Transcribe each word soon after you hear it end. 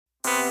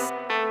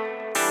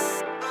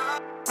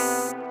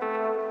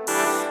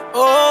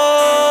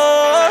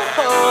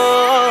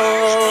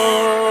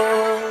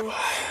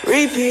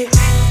repeat.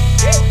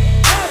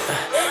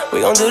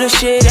 We gon' do this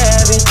shit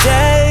every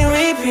day,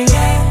 repeat.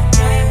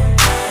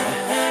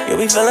 You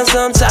be feeling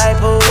some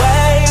type of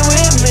way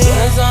with me,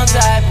 feeling some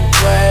type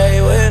of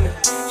way with me.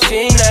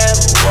 She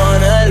never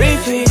wanna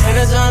repeat,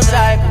 feeling some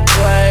type of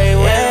way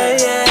with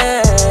me.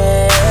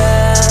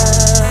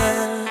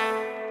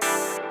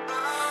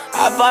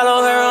 I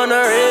follow her on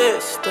her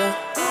Insta.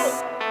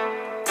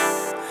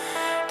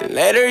 Then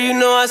later, you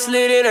know, I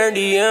slid in her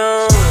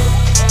DM.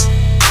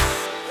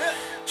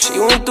 She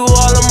went through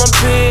all of my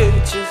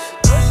pictures.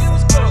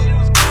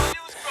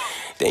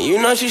 Then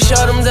you know she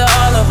showed them to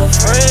all of her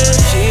friends.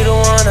 She the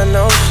one I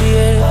know she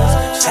is.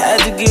 Just had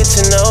to get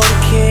to know the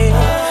kid.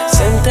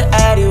 Sent the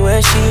Addy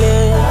where she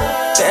is.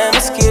 Damn,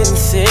 it's getting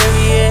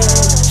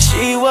serious.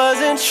 She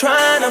wasn't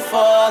trying to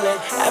fall in.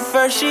 At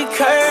first she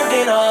curved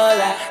and all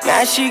that.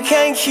 Now she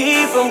can't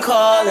keep from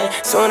calling.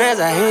 Soon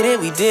as I hit it,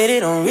 we did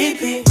it on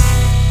repeat.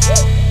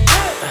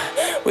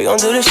 We gon'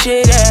 do this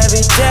shit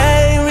every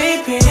day,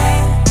 repeat.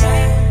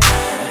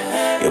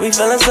 You be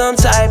feeling some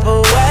type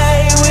of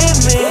way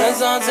with me, feeling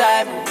some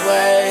type of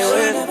way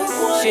with me.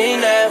 She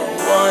never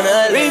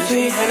wanna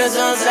repeat, feeling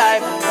some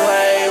type of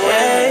way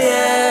with me.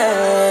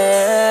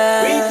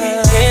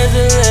 Repeat. Here's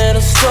a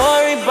little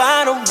story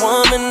about a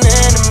woman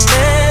and a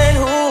man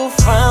who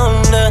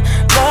found a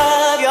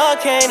love y'all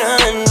can't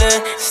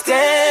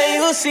understand.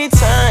 You'll see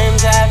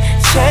times have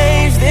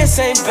changed. This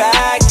ain't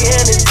back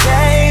in the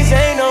days.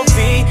 Ain't no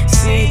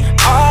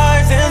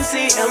VCRs,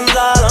 MCMs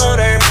all on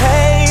her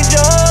page.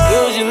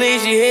 Oh. Usually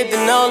she hit the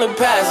Nolan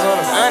pass on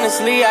him.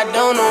 Honestly, I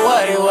don't know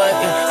what it was.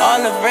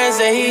 All the friends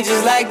say he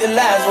just like the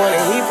last one,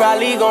 and he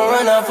probably gon'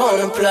 run up on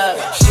the plug.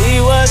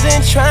 She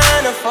wasn't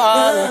trying to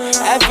fall in.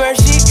 At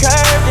first she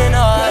curved and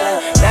all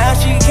that. Now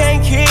she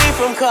can't keep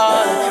from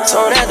calling.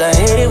 Soon as I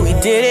hit it, we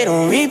did it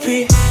on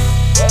repeat.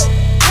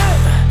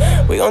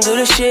 We gon' do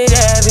this shit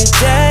every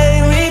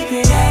day,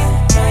 repeat.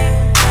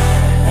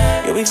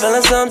 You be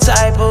feeling some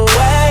type of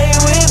way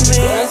with me,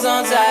 feeling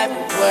some type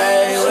of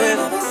way with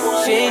me.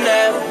 She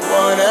never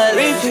wanna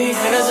repeat,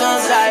 feeling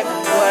some type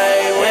of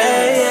way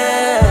with me.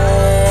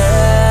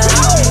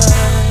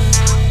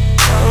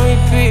 On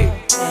repeat,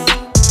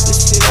 this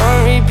shit on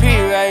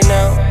repeat right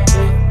now.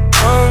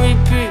 On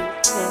repeat,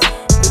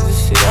 this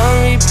shit on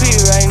repeat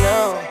right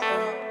now.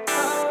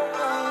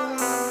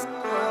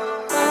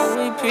 On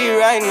repeat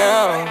right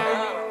now.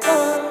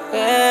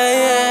 Yeah.